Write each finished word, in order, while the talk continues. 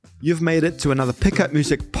You've made it to another Pickup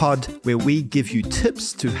Music pod where we give you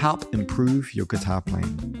tips to help improve your guitar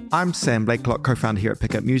playing. I'm Sam Blakelock, co-founder here at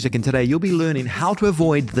Pickup Music, and today you'll be learning how to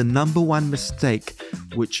avoid the number one mistake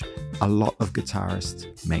which a lot of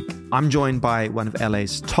guitarists make. I'm joined by one of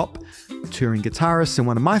LA's top touring guitarists and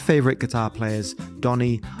one of my favorite guitar players,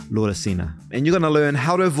 Donnie Laudicina. And you're going to learn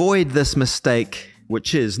how to avoid this mistake,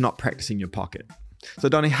 which is not practicing your pocket. So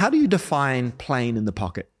Donnie, how do you define playing in the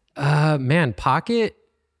pocket? Pocket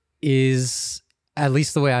is, at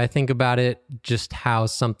least the way I think about it, just how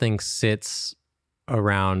something sits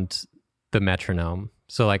around the metronome.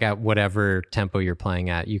 So like at whatever tempo you're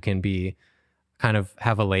playing at, you can be kind of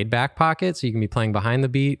have a laid back pocket. So you can be playing behind the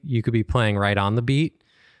beat. You could be playing right on the beat,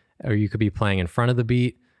 or you could be playing in front of the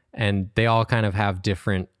beat. And they all kind of have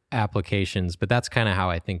different applications, but that's kind of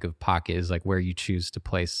how I think of pocket, is like where you choose to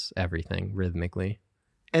place everything rhythmically.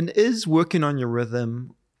 And is working on your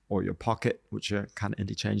rhythm or your pocket, which are kind of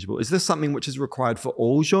interchangeable, is this something which is required for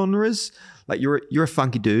all genres? Like you're a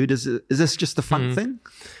funky dude. Is this just a funk thing?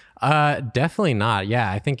 Definitely not.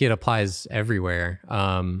 Yeah, I think it applies everywhere.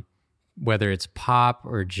 Whether it's pop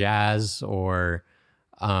or jazz or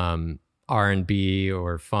R&B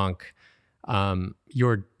or funk,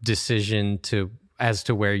 your decision as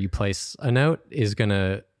to where you place a note is going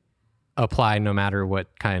to apply no matter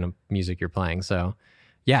what kind of music you're playing. So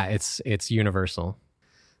yeah, it's universal.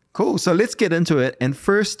 Cool. So let's get into it. And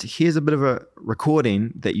first, here's a bit of a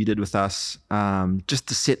recording that you did with us, just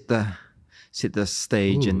to set the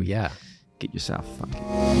stage. Ooh, and yeah, get yourself funky.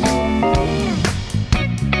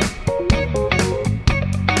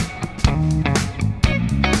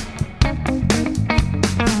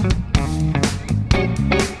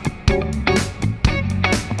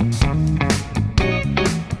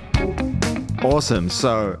 Awesome.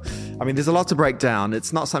 So, I mean, there's a lot to break down.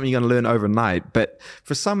 It's not something you're going to learn overnight, but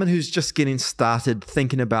for someone who's just getting started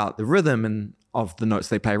thinking about the rhythm and of the notes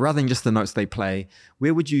they play, rather than just the notes they play,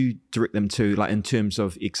 where would you direct them to, like in terms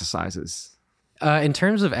of exercises? In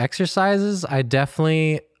terms of exercises, I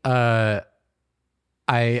definitely, I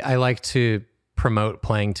like to promote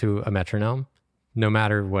playing to a metronome, no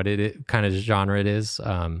matter what kind of genre it is.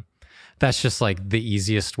 That's just like the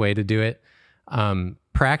easiest way to do it.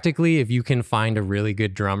 Practically, if you can find a really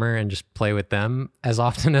good drummer and just play with them as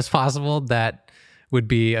often as possible, that would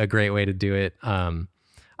be a great way to do it.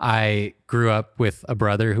 I grew up with a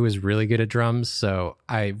brother who was really good at drums, so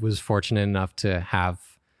I was fortunate enough to have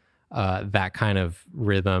that kind of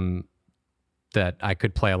rhythm that I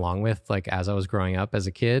could play along with, like as I was growing up as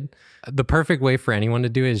a kid. The perfect way for anyone to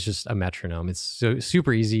do it is just a metronome. It's so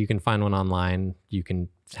super easy. You can find one online. You can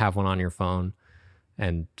have one on your phone,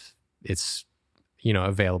 and it's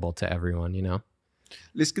available to everyone,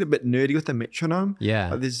 Let's get a bit nerdy with the metronome.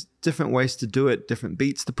 Yeah. There's different ways to do it, different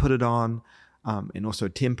beats to put it on, and also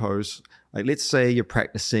tempos. Like let's say you're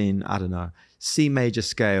practicing, I don't know, C major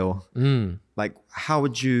scale. Like how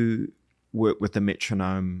would you work with the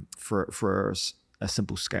metronome for a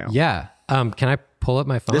simple scale? Yeah. Can I pull up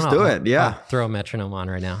my phone? Let's do it. Yeah. I'll throw a metronome on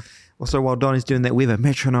right now. Also, while Donnie's doing that, we have a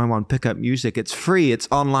metronome on Pickup Music. It's free. It's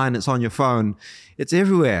online. It's on your phone. It's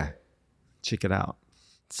everywhere. Check it out.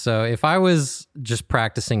 So if I was just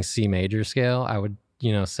practicing C major scale, I would,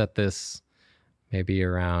 set this maybe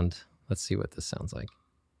around, let's see what this sounds like.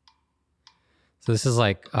 So this is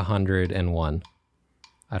like 101.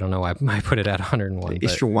 I don't know why I put it at 101. The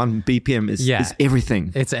extra 1 BPM is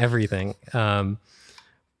everything. It's everything. But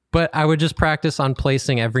I would just practice on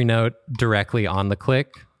placing every note directly on the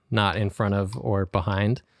click, not in front of or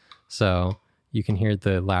behind. So you can hear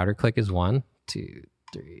the louder click is 1, 2,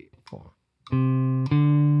 3, 4. And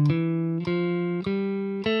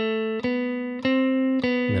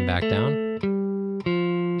then back down.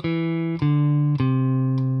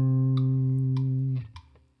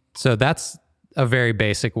 So that's a very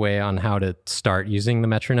basic way on how to start using the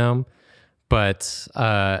metronome, but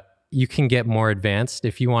you can get more advanced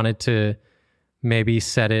if you wanted to maybe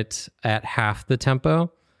set it at half the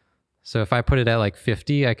tempo. So if I put it at like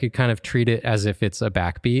 50, I could kind of treat it as if it's a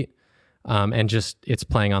backbeat. And just it's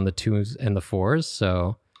playing on the 2s and the 4s.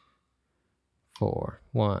 So 4,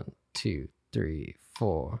 1, 2, 3,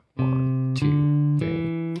 4, 1, 2, 3.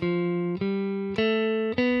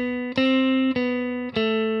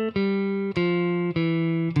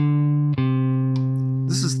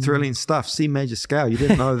 This is thrilling stuff. C major scale. You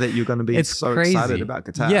didn't know that you're going to be so crazy. Excited about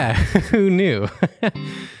guitar. Yeah, who knew?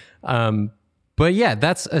 But yeah,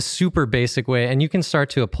 that's a super basic way, and you can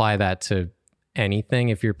start to apply that to anything.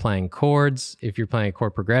 If you're playing chords, if you're playing a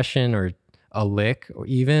chord progression or a lick, or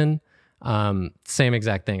even same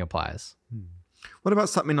exact thing applies. What about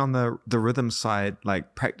something on the rhythm side,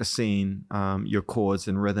 like practicing your chords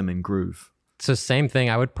in rhythm and groove? So same thing.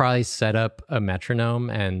 I would probably set up a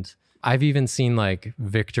metronome, and I've even seen like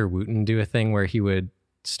Victor Wooten do a thing where he would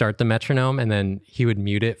start the metronome and then he would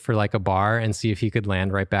mute it for like a bar and see if he could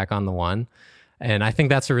land right back on the one. And I think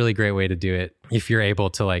that's a really great way to do it if you're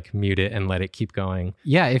able to like mute it and let it keep going.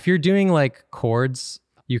 Yeah, if you're doing like chords,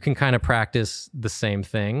 you can kind of practice the same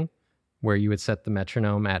thing where you would set the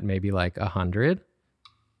metronome at maybe like 100.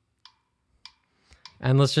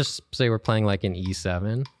 And let's just say we're playing like an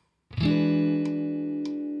E7.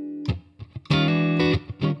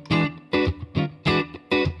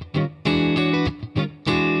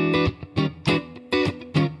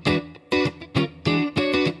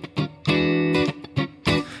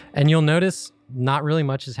 And you'll notice not really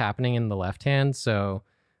much is happening in the left hand. So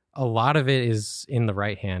a lot of it is in the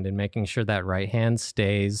right hand and making sure that right hand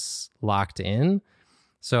stays locked in.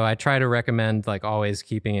 So I try to recommend like always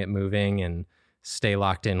keeping it moving and stay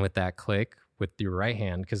locked in with that click with your right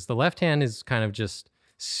hand, because the left hand is kind of just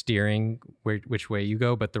steering which way you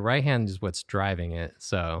go, but the right hand is what's driving it.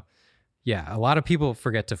 So yeah, a lot of people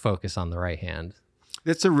forget to focus on the right hand.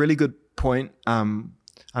 That's a really good point. I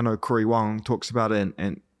know Corey Wong talks about it,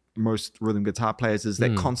 and most rhythm guitar players is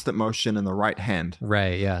that constant motion in the right hand.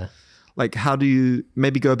 Right, yeah. Like, how do you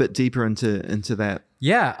maybe go a bit deeper into that?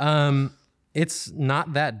 Yeah, it's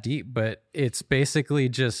not that deep, but it's basically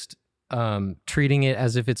just treating it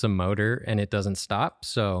as if it's a motor and it doesn't stop.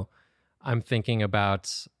 So I'm thinking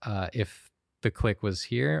about if the click was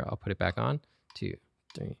here, I'll put it back on. 2,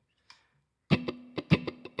 3.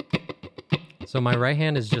 So my right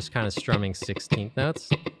hand is just kind of strumming 16th notes.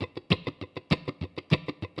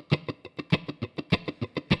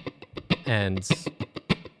 And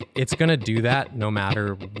it's going to do that no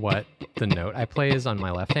matter what the note I play is on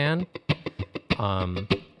my left hand.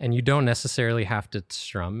 And you don't necessarily have to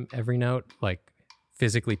strum every note, like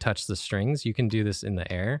physically touch the strings. You can do this in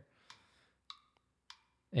the air.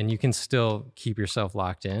 And you can still keep yourself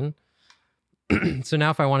locked in. So now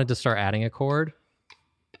if I wanted to start adding a chord,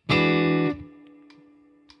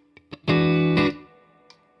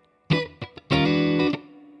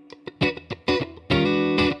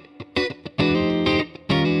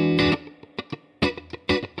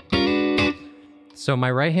 so my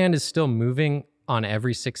right hand is still moving on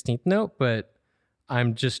every 16th note, but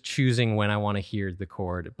I'm just choosing when I want to hear the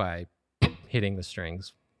chord by hitting the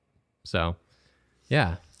strings. So,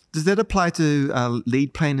 yeah. Does that apply to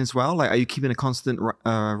lead playing as well? Like, are you keeping a constant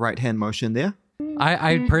right hand motion there?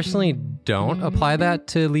 I personally don't apply that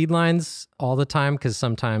to lead lines all the time because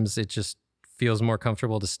sometimes it just feels more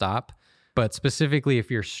comfortable to stop. But specifically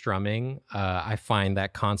if you're strumming, I find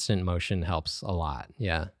that constant motion helps a lot.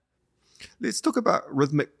 Yeah. Let's talk about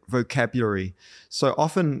rhythmic vocabulary. So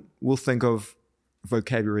often we'll think of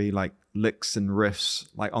vocabulary like licks and riffs,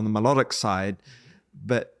 like on the melodic side,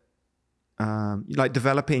 but like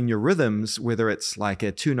developing your rhythms, whether it's like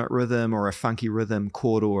a two-note rhythm or a funky rhythm,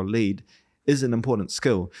 chord or lead, is an important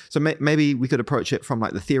skill. So maybe we could approach it from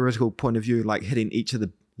like the theoretical point of view, like hitting each of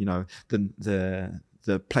the, you know,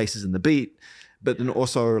 the places in the beat, but then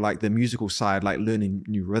also like the musical side, like learning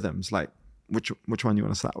new rhythms. Like which one you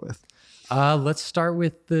want to start with? Let's start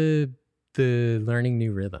with the learning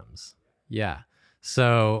new rhythms. Yeah.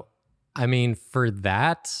 So, I mean, for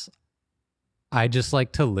that, I just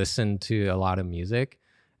like to listen to a lot of music,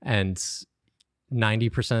 and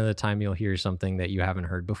 90% of the time you'll hear something that you haven't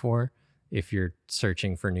heard before if you're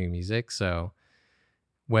searching for new music. So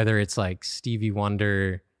whether it's like Stevie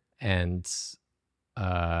Wonder and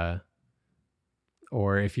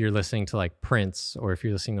or if you're listening to like Prince, or if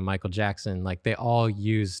you're listening to Michael Jackson, like they all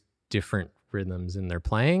use different rhythms in their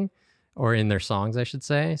playing, or in their songs, I should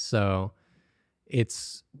say. So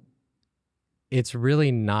it's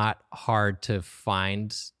really not hard to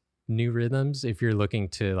find new rhythms if you're looking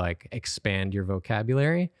to like expand your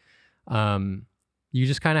vocabulary. You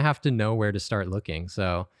just kind of have to know where to start looking.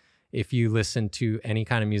 So if you listen to any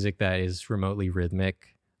kind of music that is remotely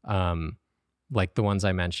rhythmic, like the ones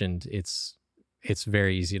I mentioned, it's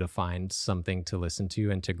very easy to find something to listen to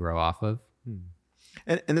and to grow off of.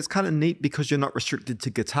 And it's kind of neat because you're not restricted to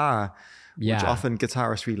guitar, Yeah. which often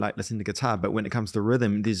guitarists really like listening to guitar. But when it comes to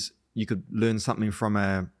rhythm, you could learn something from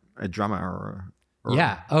a drummer or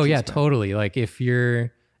Yeah. Oh, yeah, totally. Like if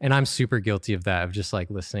you're, and I'm super guilty of that, of just like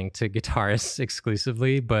listening to guitarists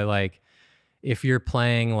exclusively. But like if you're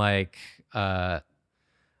playing like, or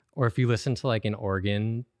if you listen to like an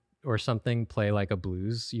organ or something play like a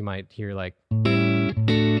blues, you might hear like,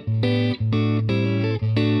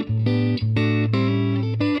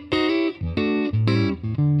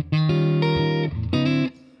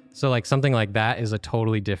 So like something like that is a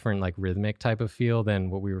totally different like rhythmic type of feel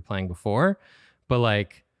than what we were playing before. But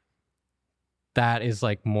like that is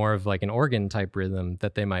like more of like an organ type rhythm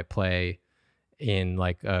that they might play in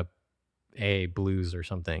like a blues or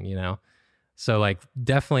something, you know? So like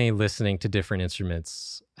definitely listening to different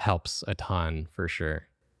instruments helps a ton for sure.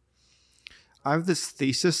 I have this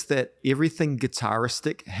thesis that everything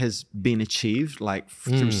guitaristic has been achieved like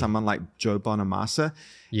through someone like Joe Bonamassa.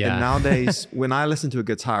 Yeah. And nowadays, when I listen to a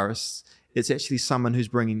guitarist, it's actually someone who's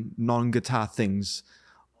bringing non-guitar things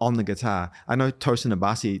on the guitar. I know Tosin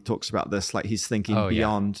Abasi talks about this, like he's thinking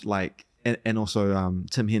beyond like, and also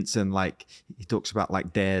Tim Henson, like he talks about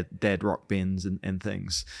like dad rock bends and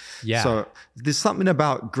things. Yeah. So there's something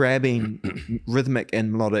about grabbing rhythmic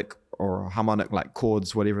and melodic or harmonic like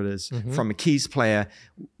chords, whatever it is, from a keys player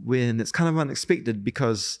when it's kind of unexpected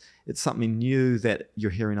because it's something new that you're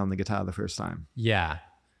hearing on the guitar the first time. Yeah.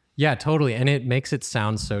 Yeah, totally. And it makes it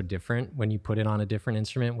sound so different when you put it on a different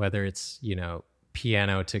instrument, whether it's, you know,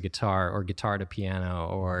 piano to guitar or guitar to piano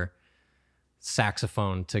or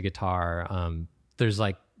saxophone to guitar. There's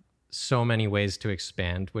like so many ways to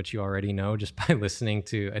expand what you already know just by listening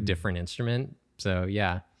to a different instrument. So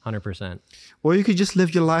yeah, 100%. Or you could just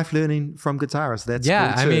live your life learning from guitarists. That's cool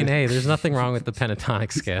too. I mean, hey, there's nothing wrong with the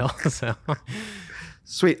pentatonic scale. So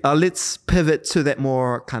sweet. Let's pivot to that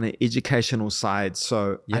more kind of educational side.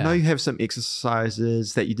 So I know you have some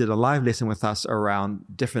exercises that you did a live lesson with us around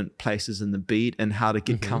different places in the beat and how to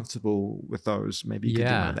get comfortable with those. Maybe you could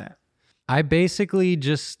demo that. I basically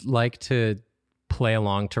just like to play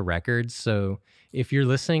along to records. So if you're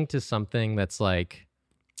listening to something that's like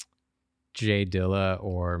Jay Dilla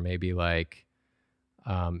or maybe like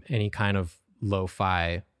any kind of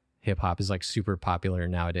lo-fi hip hop is like super popular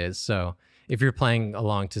nowadays. So if you're playing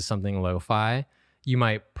along to something lo-fi, you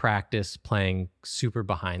might practice playing super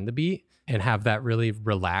behind the beat and have that really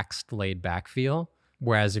relaxed, laid back feel.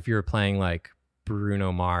 Whereas if you were playing like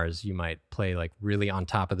Bruno Mars, you might play like really on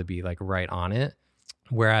top of the beat, like right on it.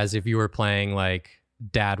 Whereas if you were playing like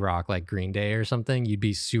dad rock, like Green Day or something, you'd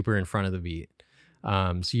be super in front of the beat.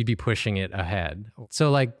 So you'd be pushing it ahead.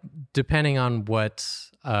 So like depending on what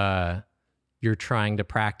you're trying to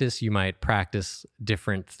practice, you might practice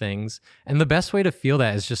different things. And the best way to feel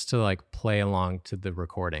that is just to like play along to the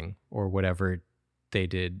recording or whatever they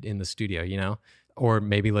did in the studio, you know, or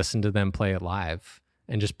maybe listen to them play it live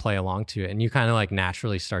and just play along to it. And you kind of like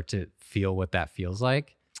naturally start to feel what that feels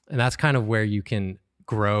like. And that's kind of where you can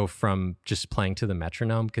grow from just playing to the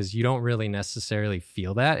metronome, because you don't really necessarily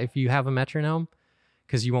feel that if you have a metronome,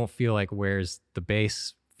 because you won't feel like where's the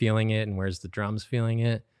bass feeling it and where's the drums feeling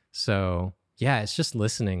it. So yeah, it's just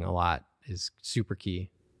listening a lot is super key.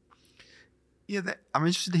 Yeah, I'm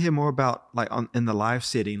interested to hear more about like in the live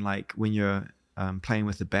setting, like when you're playing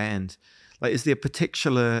with the band. Like, is there a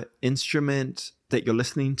particular instrument that you're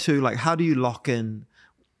listening to? Like, how do you lock in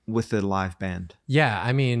with the live band? Yeah,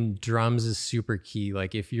 I mean, drums is super key.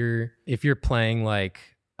 Like if you're playing like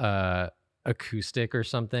acoustic or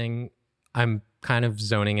something, I'm kind of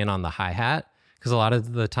zoning in on the hi-hat, because a lot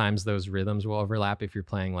of the times those rhythms will overlap if you're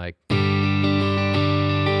playing like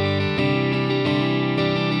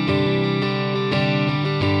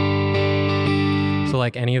so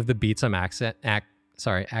like any of the beats I'm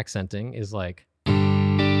accenting is like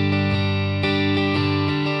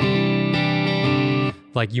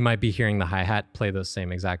you might be hearing the hi-hat play those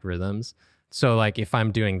same exact rhythms. So like if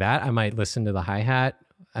I'm doing that, I might listen to the hi-hat.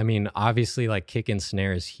 I mean, obviously like kick and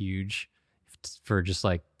snare is huge for just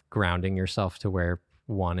like grounding yourself to where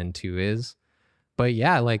 1 and 2 is. But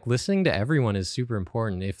yeah, like listening to everyone is super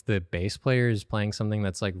important. If the bass player is playing something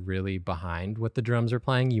that's like really behind what the drums are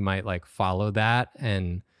playing, you might like follow that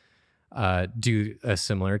and do a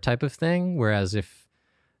similar type of thing. Whereas if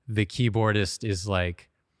the keyboardist is like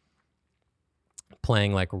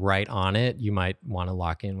playing like right on it, you might want to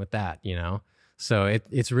lock in with that, you know? So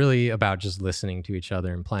it's really about just listening to each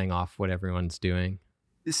other and playing off what everyone's doing.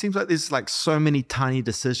 It seems like there's like so many tiny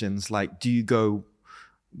decisions. Like, do you go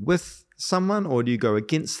with someone or do you go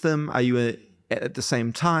against them? Are you at the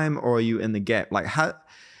same time or are you in the gap? Like, how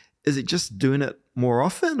is it just doing it more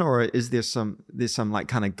often, or is there's some like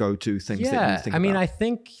kind of go-to things that you think about? I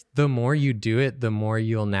think the more you do it, the more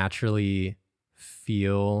you'll naturally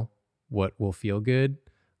feel what will feel good.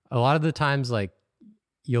 A lot of the times, like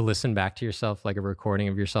you'll listen back to yourself, like a recording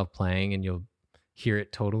of yourself playing, and you'll hear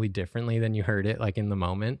it totally differently than you heard it like in the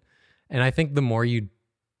moment. And I think the more you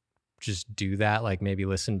just do that, like maybe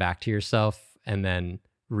listen back to yourself and then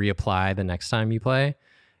reapply the next time you play,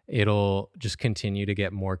 it'll just continue to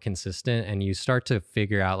get more consistent, and you start to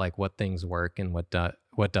figure out like what things work and what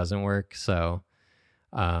doesn't work. So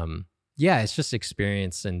Yeah, it's just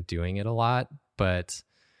experience and doing it a lot. But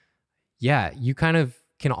yeah, you kind of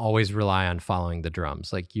can always rely on following the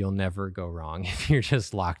drums. Like you'll never go wrong if you're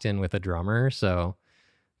just locked in with a drummer. So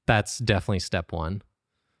that's definitely step one.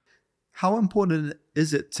 How important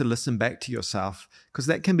is it to listen back to yourself? Because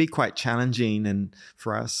that can be quite challenging, and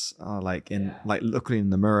for us, like looking in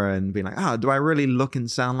the mirror and being like, do I really look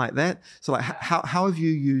and sound like that? So like, how have you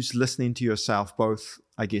used listening to yourself, both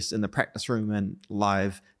I guess in the practice room and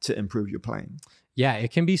live, to improve your playing? Yeah,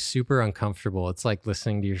 it can be super uncomfortable. It's like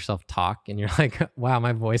listening to yourself talk, and you're like, wow,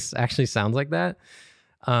 my voice actually sounds like that.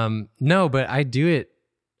 No, but I do it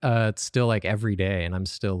still like every day, and I'm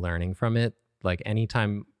still learning from it. Like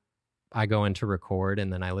anytime I go in to record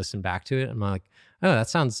and then I listen back to it, I'm like, oh, that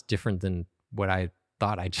sounds different than what I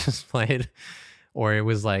thought I just played. Or it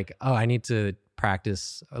was like, oh, I need to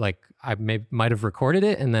practice. Like I might have recorded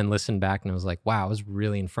it and then listened back and I was like, wow, I was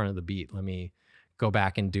really in front of the beat. Let me go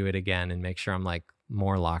back and do it again and make sure I'm like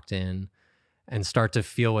more locked in and start to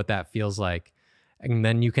feel what that feels like. And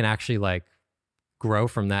then you can actually like grow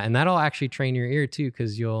from that. And that'll actually train your ear too,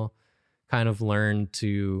 because you'll kind of learn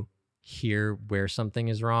to hear where something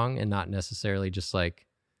is wrong and not necessarily just like,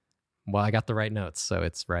 well, I got the right notes, so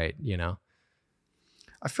it's right, you know?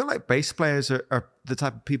 I feel like bass players are the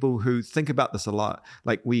type of people who think about this a lot.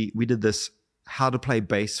 Like we did this how to play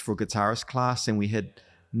bass for guitarist class, and we had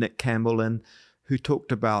Nick Campbell in who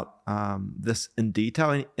talked about this in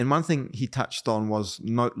detail. And one thing he touched on was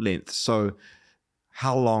note length. So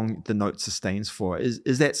how long the note sustains for.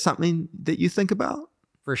 Is that something that you think about?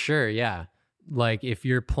 For sure, yeah. Like if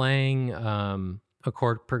you're playing a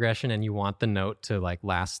chord progression and you want the note to like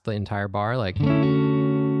last the entire bar, like,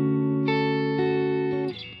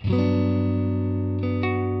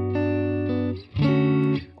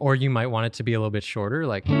 or you might want it to be a little bit shorter,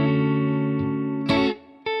 like,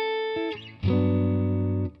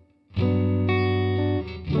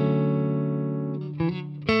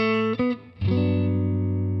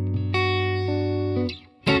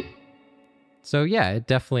 so yeah, it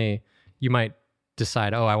definitely, you might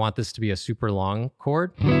decide, oh, I want this to be a super long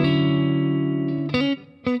chord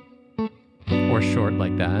or short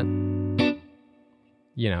like that.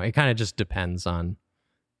 You know, it kind of just depends on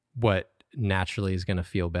what naturally is going to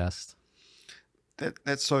feel best.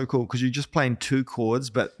 That's so cool, because you're just playing two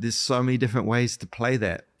chords, but there's so many different ways to play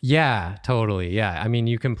that. Yeah, totally. Yeah. I mean,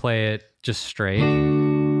 you can play it just straight,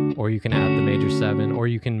 or you can add the major seven, or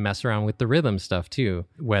you can mess around with the rhythm stuff too,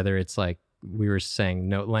 whether it's like, we were saying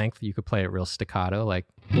note length, you could play it real staccato, like,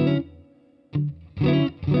 or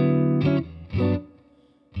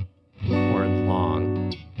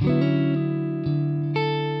long.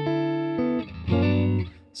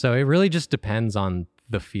 So it really just depends on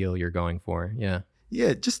the feel you're going for. Yeah.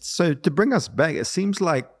 Yeah. Just so to bring us back, it seems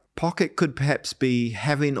like Pocket could perhaps be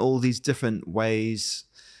having all these different ways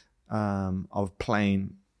of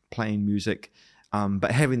playing music.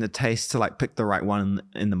 But having the taste to like pick the right one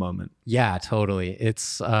in the moment. Yeah, totally.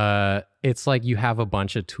 It's like you have a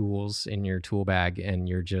bunch of tools in your tool bag and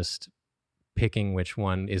you're just picking which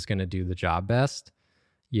one is going to do the job best.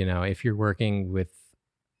 You know, if you're working with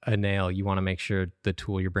a nail, you want to make sure the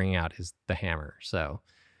tool you're bringing out is the hammer. So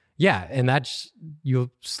yeah, and that's,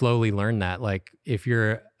 you'll slowly learn that. Like if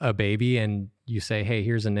you're a baby and you say, hey,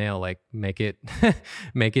 here's a nail, like make it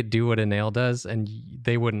make it do what a nail does, and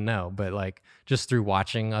they wouldn't know. But like just through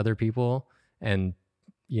watching other people and,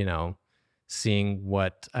 you know, seeing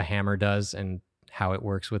what a hammer does and how it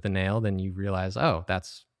works with a nail, then you realize, oh,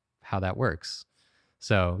 that's how that works.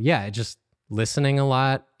 So yeah, just listening a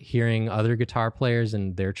lot, hearing other guitar players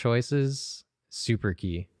and their choices, super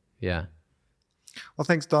key. Yeah. Well,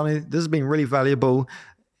 thanks, Donnie. This has been really valuable.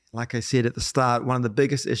 Like I said at the start, one of the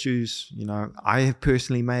biggest issues, you know, I have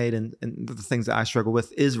personally made and the things that I struggle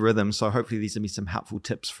with is rhythm. So hopefully these will be some helpful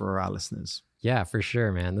tips for our listeners. Yeah, for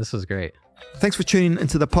sure, man. This was great. Thanks for tuning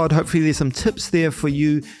into the pod. Hopefully there's some tips there for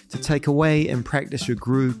you to take away and practice your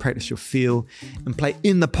groove, practice your feel, and play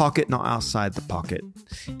in the pocket, not outside the pocket.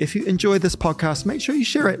 If you enjoyed this podcast, make sure you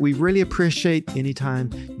share it. We really appreciate any time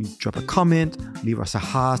you drop a comment, leave us a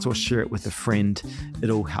heart, or share it with a friend. It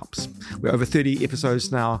all helps. We're over 30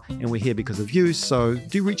 episodes now, and we're here because of you. So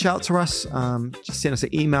do reach out to us. Just send us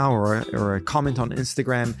an email or a comment on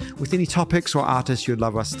Instagram with any topics or artists you'd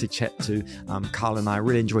love us to chat to. Carl and I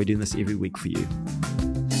really enjoy doing this every week for you.